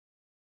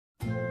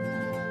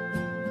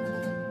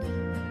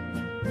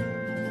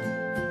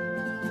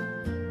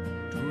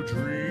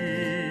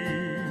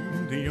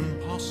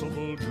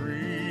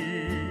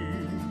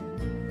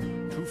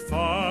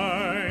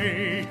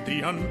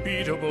the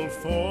unbeatable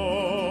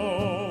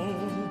foe,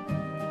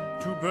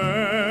 to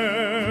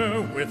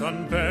bear with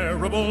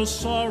unbearable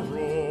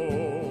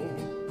sorrow,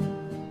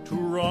 to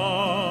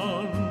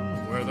run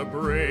where the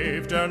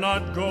brave dare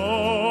not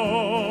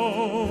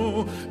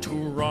go, to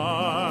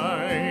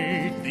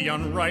right the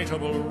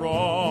unrightable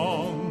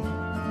wrong,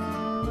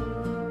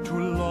 to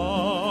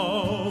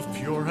love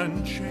pure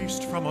and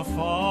chaste from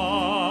afar,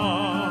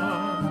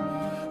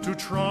 to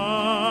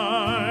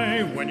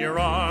try when your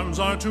arms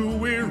are too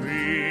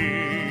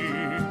weary,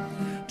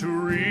 to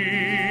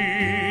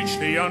reach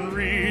the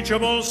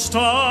unreachable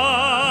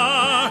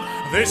star.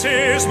 This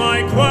is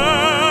my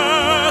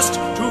quest,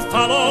 to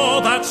follow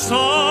that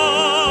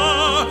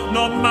star,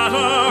 no matter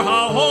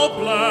how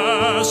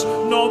hopeless,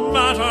 no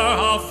matter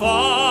how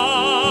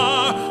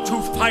far,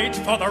 to fight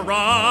for the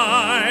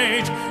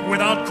right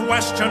without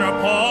question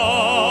or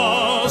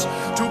pause,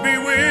 to be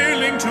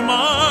willing to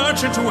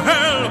march into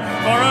hell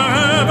for a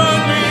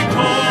heavenly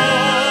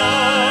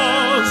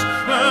cause.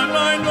 And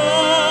I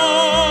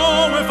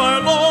know if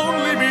I'll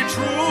only be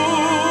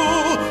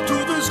true to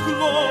this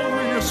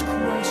glorious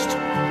quest,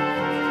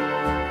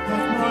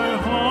 that my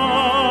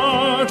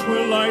heart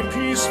will lie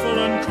peaceful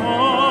and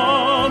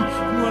calm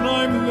when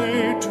I'm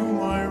laid to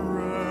my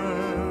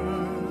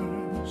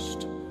rest.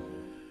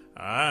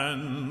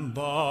 And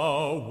the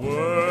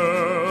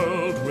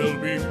world will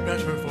be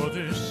better for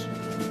this,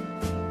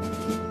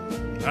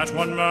 that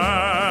one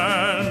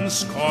man,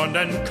 scorned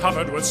and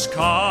covered with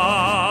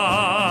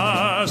scars,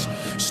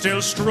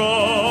 still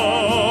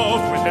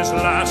strove with his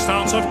last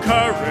ounce of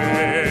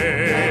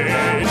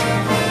courage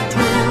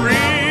to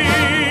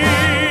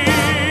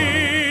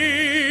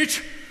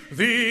reach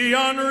the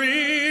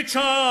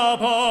unreachable